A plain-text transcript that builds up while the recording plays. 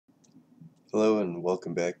Hello and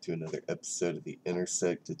welcome back to another episode of the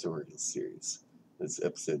Intersect tutorial series. This is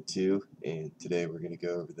episode 2, and today we're going to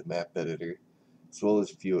go over the map editor as well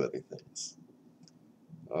as a few other things.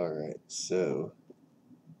 Alright, so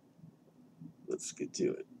let's get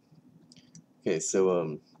to it. Okay,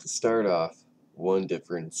 so to start off, one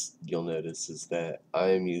difference you'll notice is that I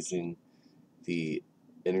am using the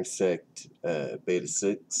Intersect Beta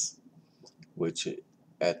 6, which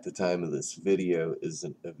at the time of this video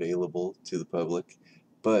isn't available to the public,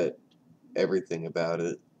 but everything about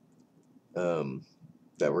it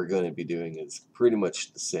that we're going to be doing is pretty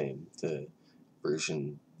much the same to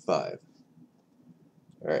version 5.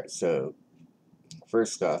 Alright, so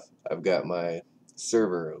first off, I've got my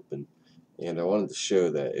server open, and I wanted to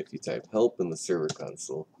show that if you type help in the server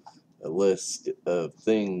console, a list of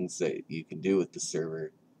things that you can do with the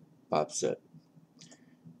server pops up.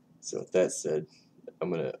 So with that said, I'm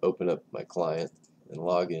going to open up my client and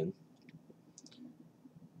log in,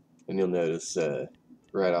 and you'll notice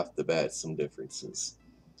right off the bat some differences.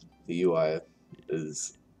 The UI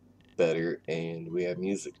is better and we have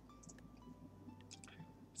music.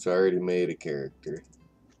 So I already made a character.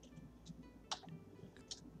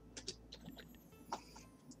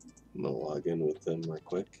 I'm going to log in with them real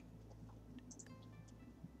quick.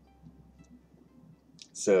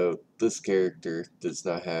 So this character does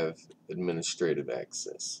not have administrative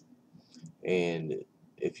access. And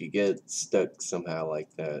if you get stuck somehow like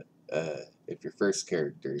that, if your first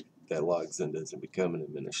character that logs in doesn't become an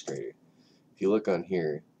administrator, if you look on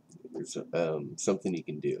here, there's something you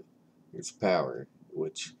can do. There's power,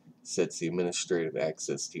 which sets the administrative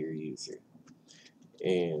access to your user.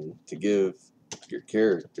 And to give your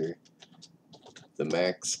character the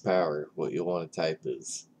max power, what you'll want to type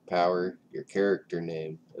is power, your character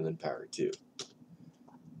name, and then power 2.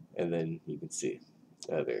 And then you can see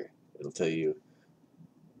there, it'll tell you,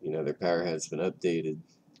 their power has been updated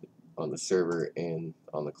on the server and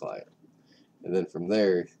on the client. And then from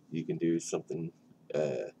there, you can do something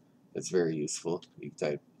that's very useful. You can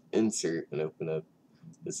type insert and open up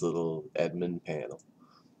this little admin panel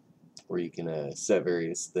where you can set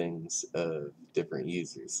various things of different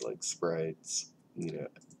users, like sprites,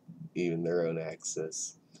 even their own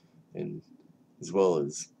access, and as well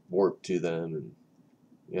as warp to them,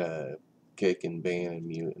 and kick and ban and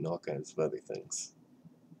mute and all kinds of other things.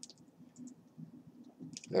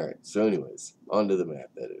 Alright, so anyways, on to the map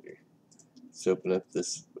editor. Let's open up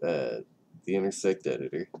this the Intersect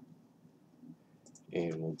editor,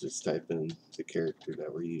 and we'll just type in the character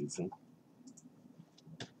that we're using.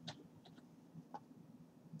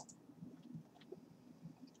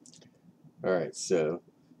 Alright, so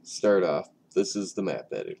start off, this is the map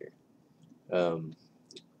editor.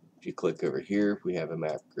 If you click over here, we have a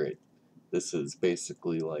map grid. This is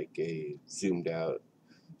basically like a zoomed out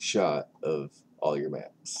shot of all your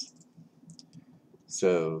maps.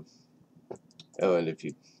 So, and if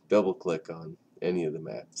you double click on any of the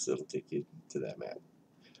maps, it'll take you to that map.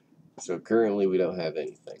 So currently we don't have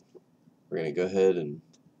anything. We're going to go ahead and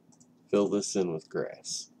fill this in with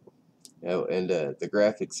grass. Now, and the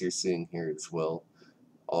graphics you're seeing here as well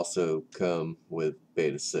also come with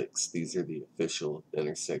Beta 6. These are the official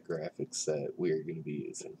Intersect graphics that we are going to be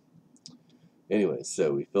using. Anyway,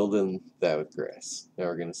 so we filled in that with grass. Now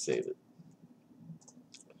we're going to save it.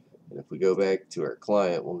 And if we go back to our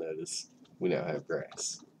client, we'll notice we now have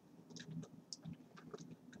grass.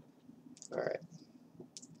 Alright.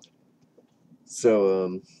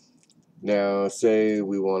 So, now say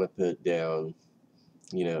we want to put down,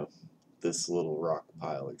 this little rock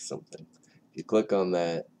pile or something. If you click on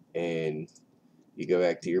that and you go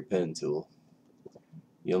back to your pen tool,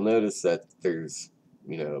 you'll notice that there's,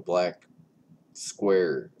 a black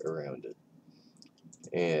square around it.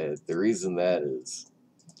 And the reason that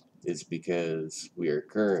is because we are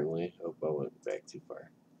currently, I went back too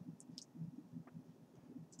far.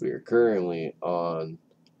 We are currently on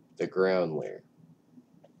the ground layer.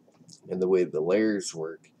 And the way the layers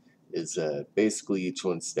work is basically each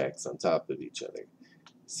one stacks on top of each other.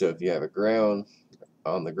 So if you have a ground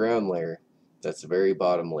on the ground layer, that's the very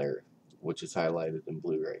bottom layer, which is highlighted in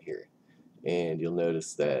blue right here. And you'll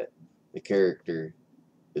notice that the character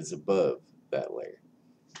is above that layer.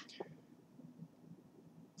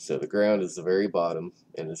 So the ground is the very bottom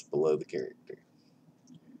and is below the character.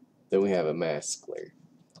 Then we have a mask layer.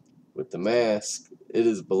 With the mask, it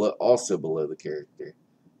is also below the character,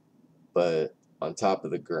 but on top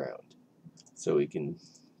of the ground. So we can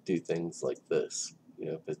do things like this,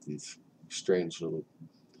 put these strange little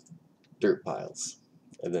dirt piles.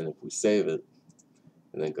 And then if we save it,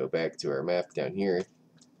 and then go back to our map down here,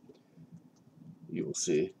 you will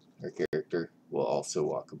see our character will also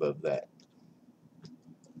walk above that.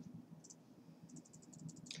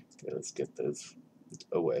 Okay, let's get those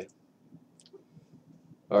away.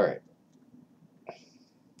 Alright.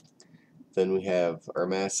 Then we have our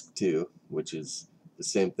mask 2, which is the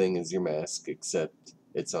same thing as your mask, except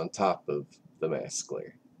it's on top of the mask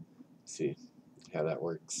layer. See how that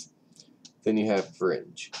works? Then you have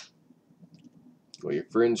fringe. What your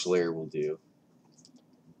fringe layer will do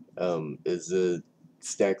is it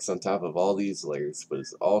stacks on top of all these layers, but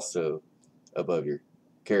is also above your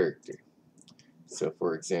character. So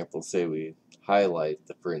for example, say we highlight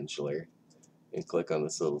the fringe layer and click on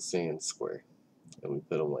this little sand square, and we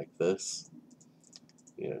put them like this,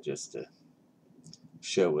 you know, just to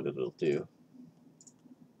show what it'll do.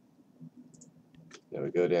 Now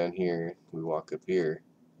we go down here, we walk up here,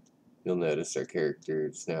 you'll notice our character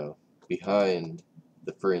is now behind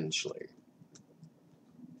the fringe layer.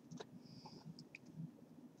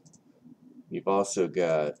 You've also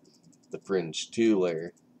got the fringe 2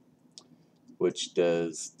 layer, which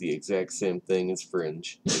does the exact same thing as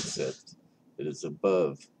fringe, except it is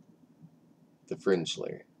above the fringe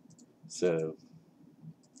layer. So,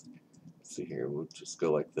 let's see here, we'll just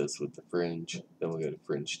go like this with the fringe, then we'll go to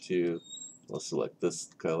fringe 2, we'll select this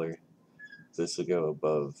color, this will go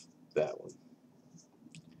above that one.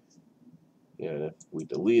 And if we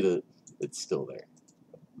delete it, it's still there.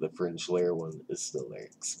 The fringe layer one is still there,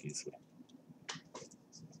 excuse me.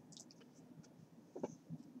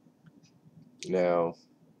 Now,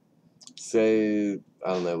 say,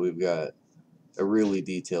 I don't know, we've got a really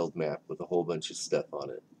detailed map with a whole bunch of stuff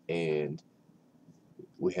on it, and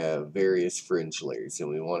we have various fringe layers, and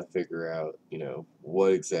we want to figure out, you know,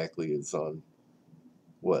 what exactly is on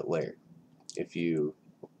what layer. If you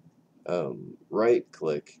right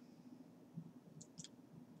click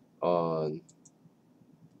on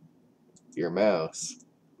your mouse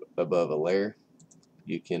above a layer,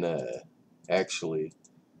 you can actually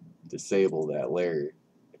disable that layer,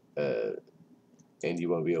 and you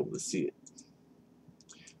won't be able to see it.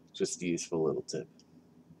 Just a useful little tip.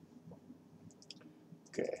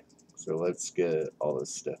 Okay, so let's get all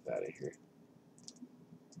this stuff out of here.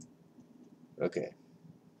 Okay,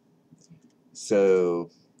 so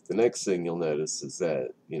the next thing you'll notice is that,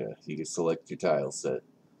 you know, you can select your tile set,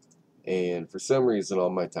 and for some reason all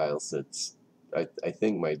my tile sets, I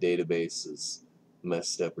think my database is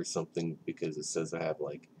messed up or something, because it says I have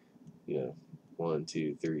like, you know, 1,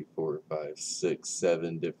 2, 3, 4, 5, 6,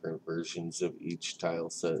 7 different versions of each tile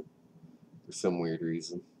set for some weird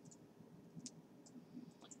reason.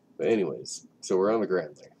 But anyways, so we're on the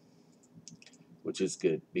ground layer, which is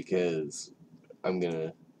good because I'm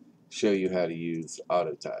gonna show you how to use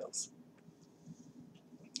auto tiles.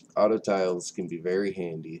 Auto tiles can be very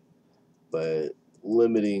handy, but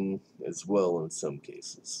limiting as well in some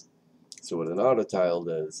cases. So what an auto tile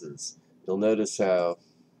does is, you'll notice how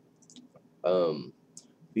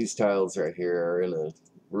these tiles right here are in a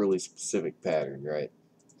really specific pattern, right?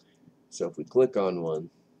 So if we click on one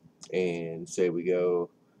and say we go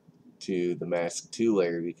to the mask 2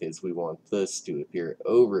 layer because we want this to appear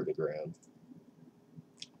over the ground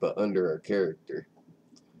but under our character,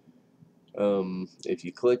 if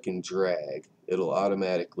you click and drag, it'll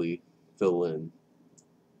automatically fill in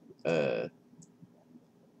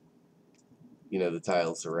you know, the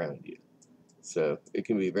tiles around you. So it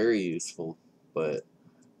can be very useful, but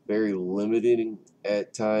very limiting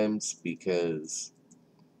at times, because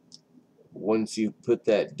once you put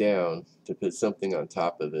that down to put something on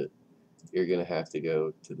top of it, you're going to have to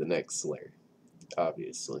go to the next layer,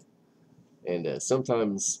 obviously. And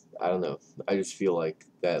sometimes, I don't know, I just feel like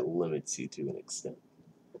that limits you to an extent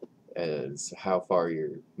as how far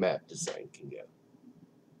your map design can go.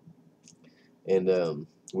 And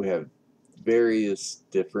we have various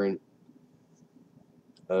different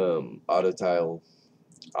auto tile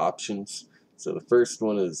options. So the first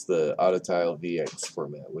one is the auto tile VX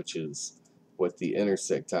format, which is what the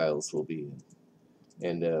intersect tiles will be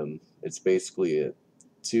in. And it's basically a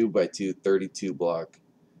 2x2 32 block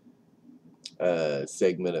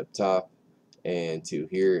segment up top, and 2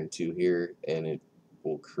 here and 2 here, and it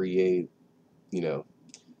will create, you know,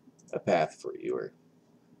 a path for you, or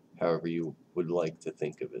however you would like to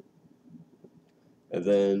think of it. And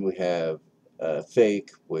then we have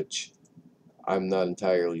fake, which I'm not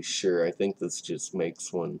entirely sure. I think this just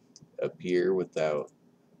makes one appear without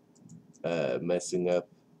messing up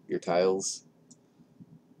your tiles.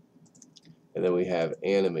 And then we have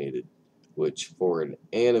animated, which for an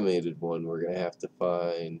animated one, we're going to have to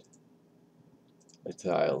find a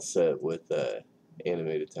tile set with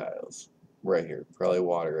animated tiles. Right here, probably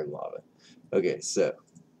water and lava. Okay, so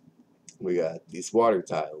we got these water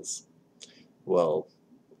tiles. Well,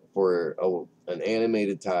 for an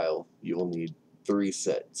animated tile, you will need 3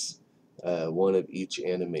 sets, one of each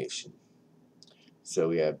animation. So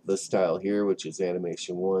we have this tile here, which is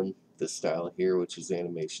animation 1, this tile here, which is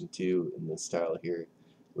animation 2, and this tile here,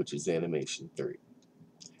 which is animation 3.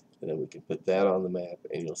 And then we can put that on the map,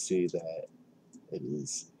 and you'll see that it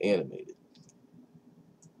is animated.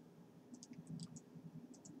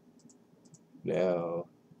 Now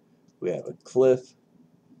we have a cliff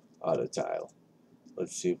auto tile.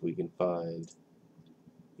 Let's see if we can find,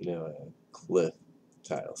 a cliff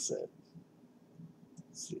tile set.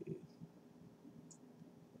 Let's see.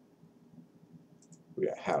 We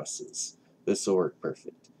got houses. This will work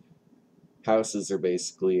perfect. Houses are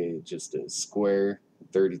basically just a square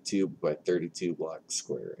 32 by 32 block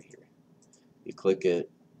square right here. You click it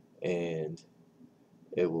and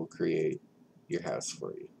it will create your house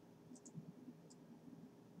for you.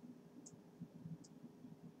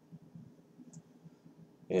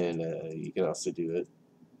 And you can also do it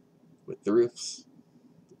with the roofs,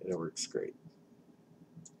 and it works great.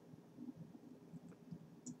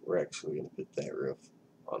 We're actually going to put that roof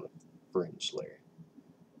on the fringe layer.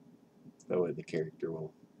 That way the character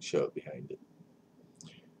will show it behind it.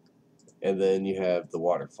 And then you have the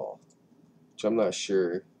waterfall, which I'm not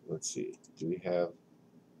sure. Let's see, do we have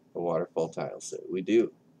a waterfall tile set? We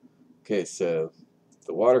do. Okay, so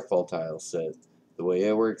the waterfall tile set, the way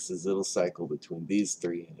it works is it'll cycle between these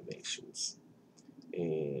 3 animations.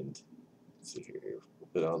 And let's see here, we'll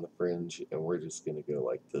put it on the fringe, and we're just going to go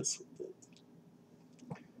like this with it.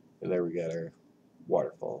 And there we got our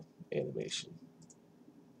waterfall animation.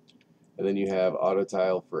 And then you have auto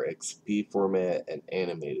tile for XP format and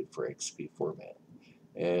animated for XP format.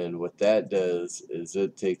 And what that does is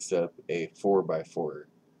it takes up a 4x4, or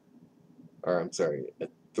I'm sorry, a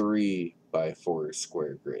 3x4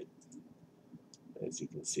 square grid, as you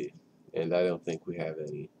can see. And I don't think we have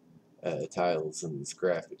any tiles in these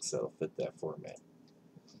graphics that'll fit that format.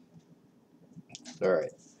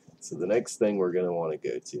 Alright, so the next thing we're going to want to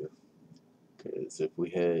go to is if we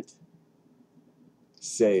hit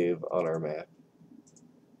save on our map,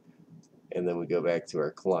 and then we go back to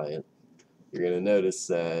our client, you're going to notice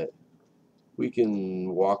that we can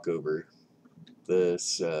walk over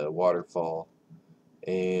this waterfall,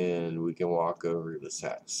 and we can walk over this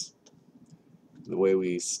house. The way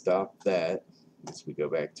we stop that is we go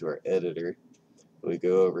back to our editor, and we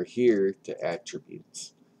go over here to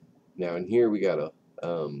attributes. Now in here we got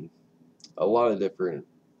a lot of different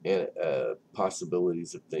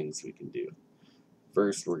possibilities of things we can do.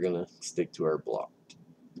 First, we're going to stick to our block,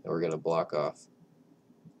 and we're going to block off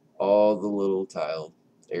all the little tile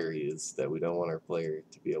areas that we don't want our player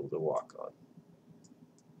to be able to walk on.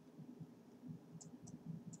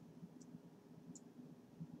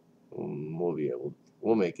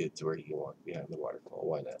 We'll make it to where he can walk behind the waterfall.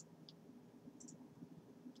 Why not?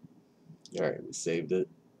 Alright, we saved it.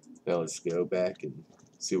 Now let's go back and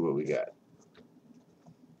see what we got.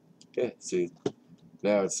 Okay, see,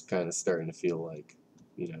 now it's kind of starting to feel like,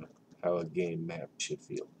 how a game map should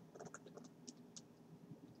feel.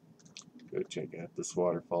 Go check out this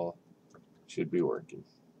waterfall. Should be working.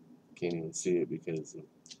 Can't even see it because of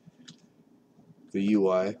the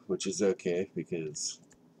UI, which is okay because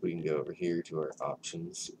we can go over here to our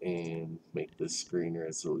options and make the screen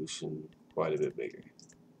resolution quite a bit bigger.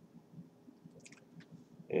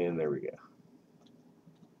 And there we go.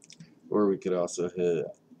 Or we could also hit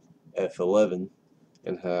F11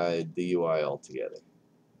 and hide the UI altogether.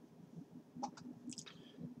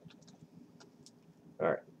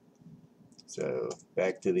 Alright, so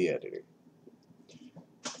back to the editor.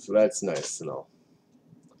 So that's nice and all.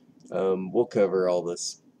 We'll cover all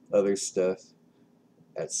this other stuff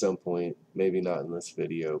at some point, maybe not in this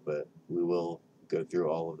video, but we will go through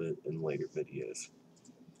all of it in later videos.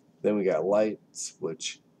 Then we got lights,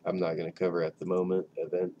 which I'm not going to cover at the moment,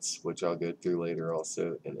 events, which I'll go through later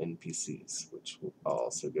also, and NPCs, which I'll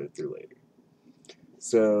also go through later.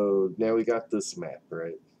 So now we got this map,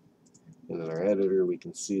 right? And in our editor we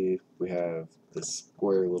can see we have this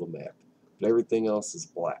square little map, but everything else is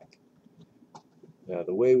black. Now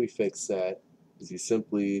the way we fix that is you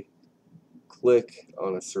simply click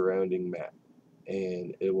on a surrounding map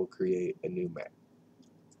and it will create a new map.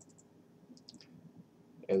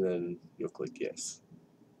 And then you'll click yes.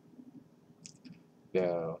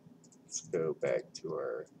 Now let's go back to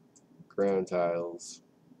our ground tiles,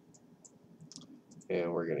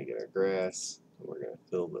 and we're going to get our grass, and we're going to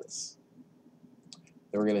fill this.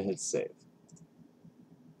 Then we're going to hit save.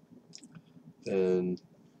 Then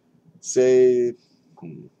save.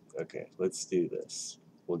 Okay, let's do this.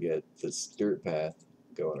 We'll get this dirt path,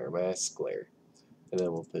 go on our mask layer, and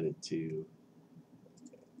then we'll put it to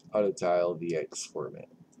auto tile VX format.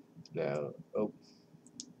 Now, oh,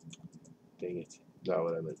 dang it, not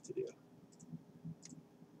what I meant to do.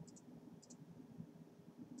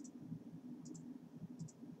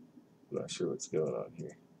 I'm not sure what's going on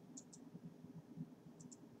here.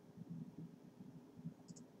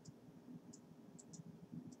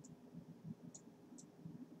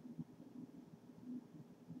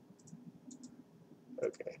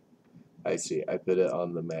 Okay, I see. I put it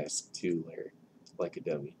on the mask 2 layer, like a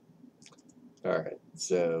dummy. Alright,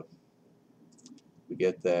 so we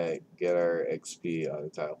get that, get our XP on the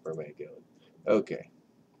tile format going. Okay,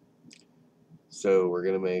 so we're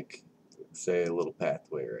going to make, say, a little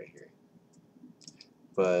pathway right here.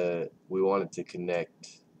 But we want it to connect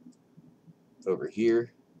over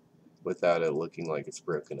here without it looking like it's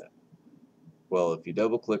broken up. Well, if you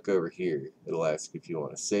double click over here, it'll ask if you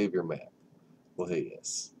want to save your map. We'll hit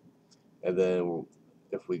yes. And then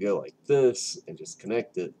if we go like this and just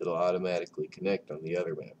connect it, it'll automatically connect on the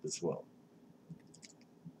other map as well.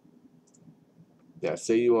 Now,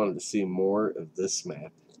 say you wanted to see more of this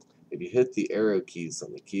map. If you hit the arrow keys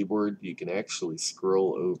on the keyboard, you can actually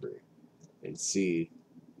scroll over and see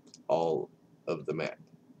all of the map.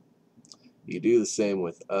 You do the same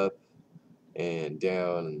with up and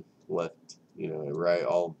down and left, right,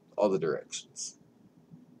 all the directions.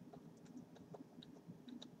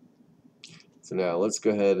 So now let's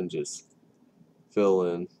go ahead and just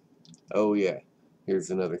fill in. Oh yeah, here's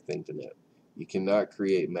another thing to note. You cannot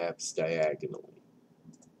create maps diagonally.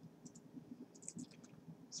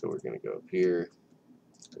 So we're going to go up here,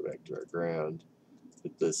 go back to our ground,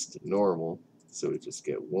 put this to normal, so we just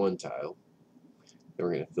get one tile. Then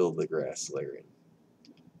we're going to fill the grass layer in.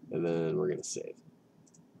 And then we're going to save.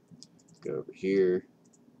 Go over here,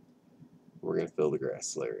 we're going to fill the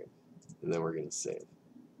grass layer in. And then we're going to save.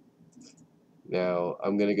 Now,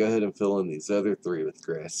 I'm going to go ahead and fill in these other 3 with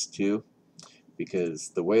grass too, because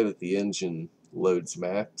the way that the engine loads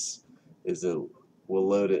maps is it will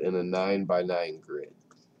load it in a 9x9 grid.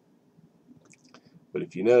 But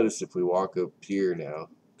if you notice, if we walk up here now,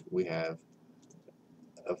 we have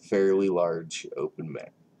a fairly large open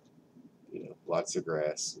map. Lots of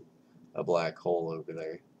grass, a black hole over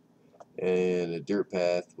there, and a dirt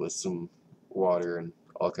path with some water and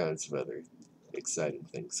all kinds of other exciting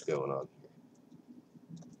things going on here.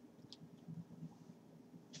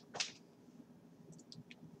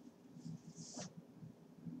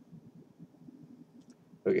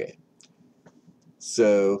 Okay,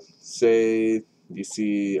 so say you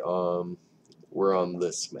see we're on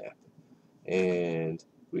this map, and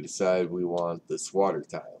we decide we want this water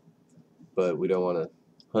tile, but we don't want to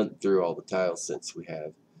hunt through all the tile sets we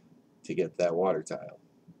have to get that water tile.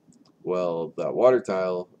 Well, that water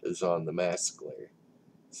tile is on the mask layer.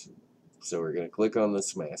 So we're going to click on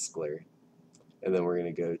this mask layer, and then we're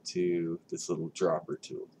going to go to this little dropper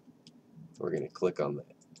tool. We're going to click on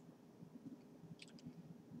that.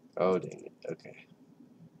 Oh, dang it. Okay.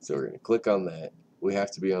 So we're going to click on that. We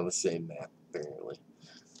have to be on the same map, apparently.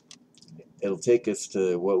 It'll take us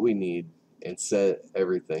to what we need and set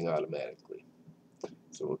everything automatically.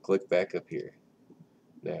 So we'll click back up here.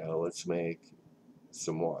 Now let's make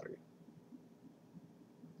some water.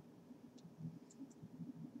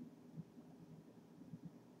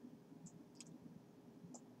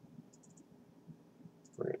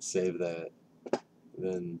 We're going to save that.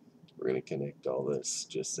 Then we're going to connect all this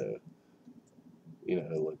just so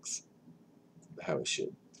it looks how it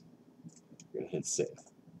should. We're going to hit save.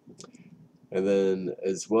 And then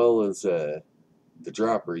as well as the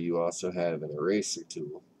dropper, you also have an eraser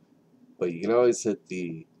tool. But you can always hit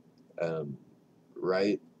the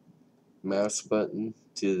right mouse button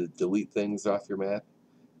to delete things off your map,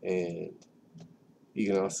 and you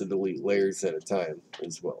can also delete layers at a time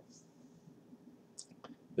as well.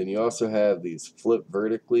 Then you also have these flip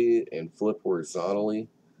vertically and flip horizontally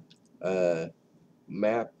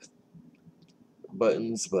map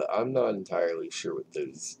buttons, but I'm not entirely sure what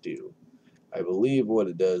those do. I believe what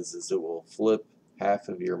it does is it will flip half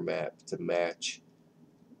of your map to match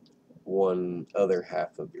one other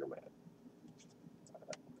half of your map.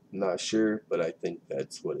 Not sure, but I think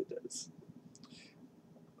that's what it does.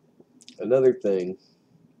 Another thing,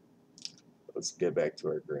 let's get back to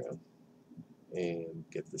our ground and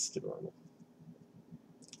get this to normal.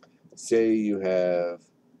 Say you have,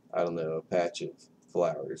 I don't know, a patch of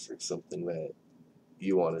flowers or something that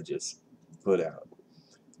you want to just put out,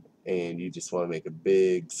 and you just want to make a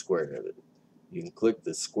big square of it. You can click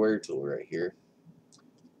the square tool right here,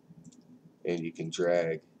 and you can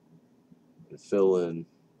drag and fill in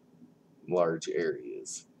large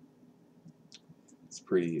areas. It's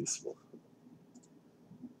pretty useful.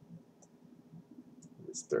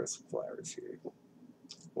 Let's throw some flowers here.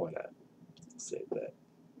 Why not? Save that.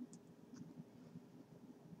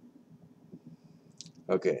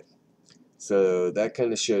 Okay, so that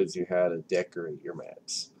kind of shows you how to decorate your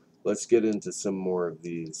maps. Let's get into some more of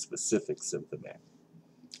the specifics of the map.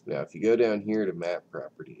 Now, if you go down here to map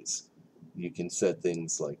properties, you can set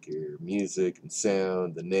things like your music and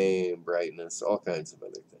sound, the name, brightness, all kinds of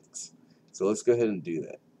other things. So let's go ahead and do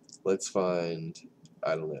that. Let's find,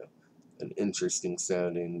 I don't know, an interesting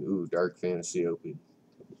sounding, dark fantasy open,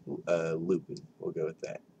 looping. We'll go with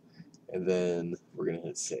that. And then we're going to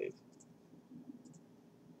hit save.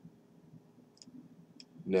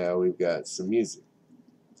 Now we've got some music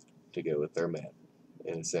to go with our map.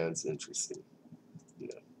 And it sounds interesting, you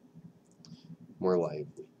know, more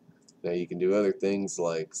lively. Now you can do other things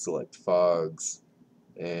like select fogs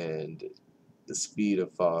and the speed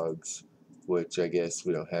of fogs, which I guess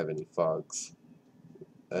we don't have any fogs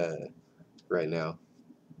right now.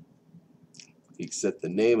 You can set the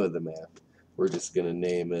name of the map. We're just going to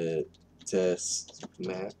name it test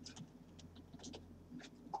map.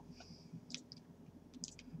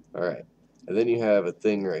 Alright, and then you have a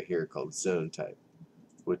thing right here called zone type,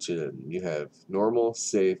 which you have normal,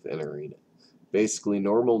 safe, and arena. Basically,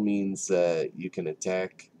 normal means that you can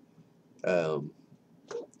attack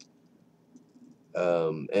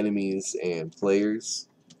enemies and players,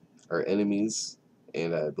 or enemies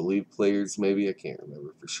and I believe players maybe, I can't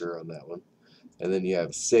remember for sure on that one. And then you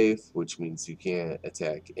have safe, which means you can't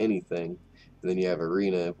attack anything. And then you have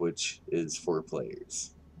arena, which is for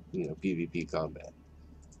players, you know, PvP combat.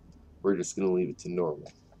 We're just going to leave it to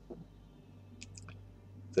normal.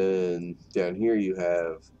 Then down here you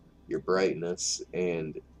have your brightness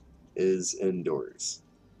and is indoors.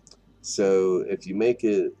 So if you make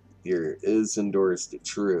it your is indoors to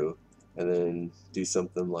true, and then do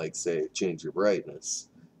something like, say, change your brightness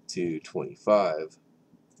to 25,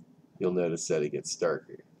 you'll notice that it gets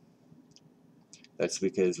darker. That's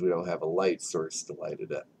because we don't have a light source to light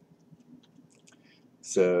it up.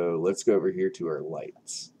 So let's go over here to our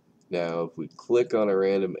lights. Now if we click on a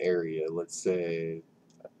random area, let's say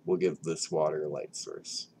we'll give this water a light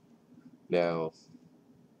source. Now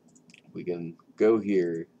we can go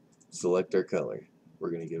here, select our color.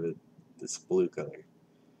 We're going to give it this blue color.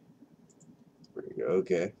 We're going to go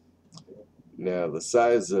OK. Now the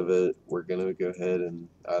size of it, we're going to go ahead and,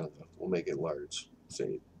 I don't know, we'll make it large.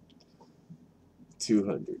 Say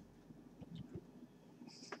 200.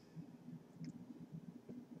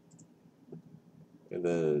 And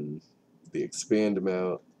then the expand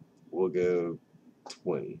amount, we'll go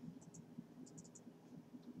 20.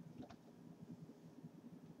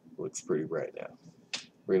 Looks pretty bright now.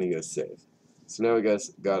 We're going to go save. So now we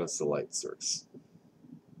got us a light source.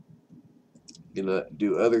 You can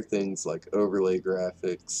do other things like overlay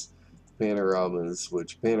graphics, panoramas,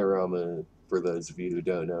 which panorama, for those of you who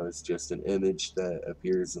don't know, is just an image that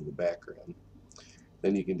appears in the background.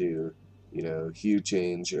 Then you can do, you know, hue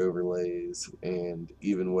change overlays and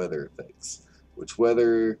even weather effects, which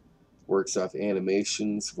weather works off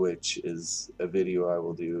animations, which is a video I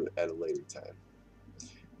will do at a later time.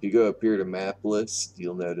 If you go up here to map list,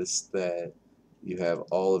 you'll notice that you have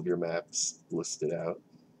all of your maps listed out.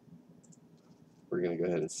 We're going to go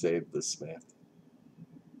ahead and save this map.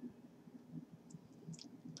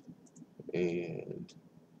 And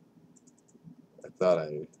I thought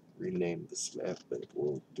I renamed this map, but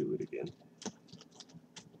we'll do it again.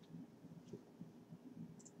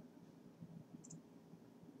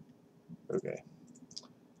 Okay.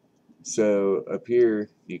 So up here,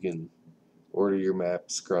 you can order your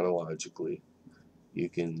maps chronologically. You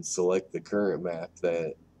can select the current map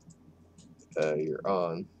that you're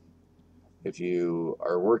on. If you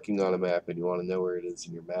are working on a map and you want to know where it is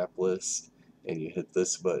in your map list, and you hit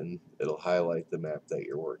this button, it'll highlight the map that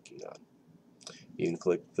you're working on. You can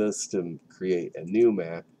click this to create a new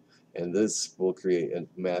map, and this will create a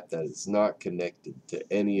map that is not connected to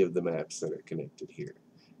any of the maps that are connected here.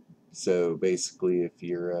 So basically, if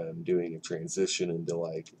you're doing a transition into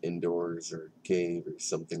like indoors or cave or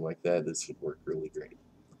something like that, this would work really great.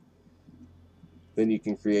 Then you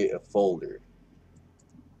can create a folder.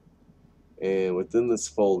 And within this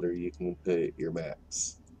folder, you can put your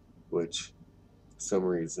maps, which for some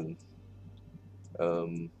reason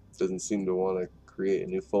doesn't seem to want to create a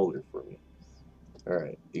new folder for me.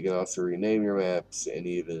 Alright, you can also rename your maps and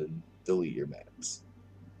even delete your maps.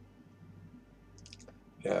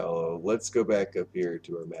 Now, let's go back up here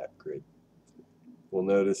to our map grid. We'll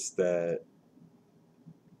notice that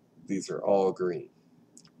these are all green.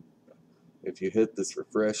 If you hit this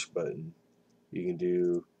refresh button, you can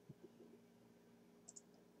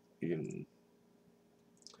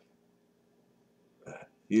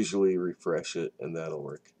usually refresh it and that'll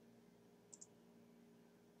work.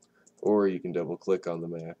 Or you can double click on the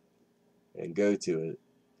map and go to it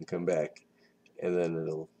and come back, and then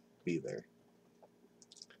it'll be there.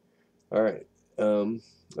 Alright,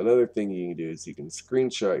 another thing you can do is you can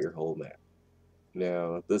screenshot your whole map.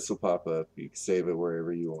 Now this will pop up, you can save it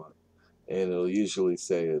wherever you want, and it'll usually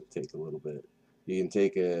say it'll take a little bit. You can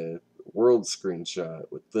take a world screenshot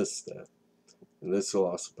with this stuff, and this will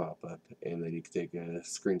also pop up, and then you can take a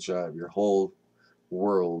screenshot of your whole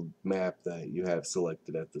world map that you have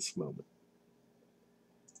selected at this moment.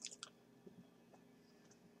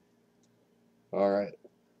 Alright,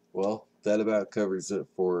 well, that about covers it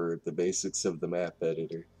for the basics of the map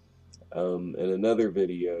editor. In another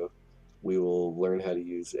video, we will learn how to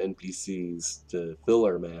use NPCs to fill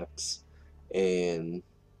our maps and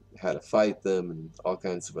how to fight them and all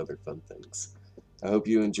kinds of other fun things. I hope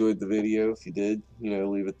you enjoyed the video. If you did,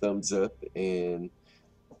 leave a thumbs up and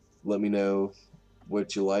let me know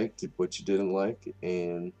what you liked, what you didn't like,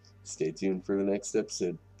 and stay tuned for the next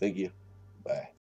episode. Thank you. Bye.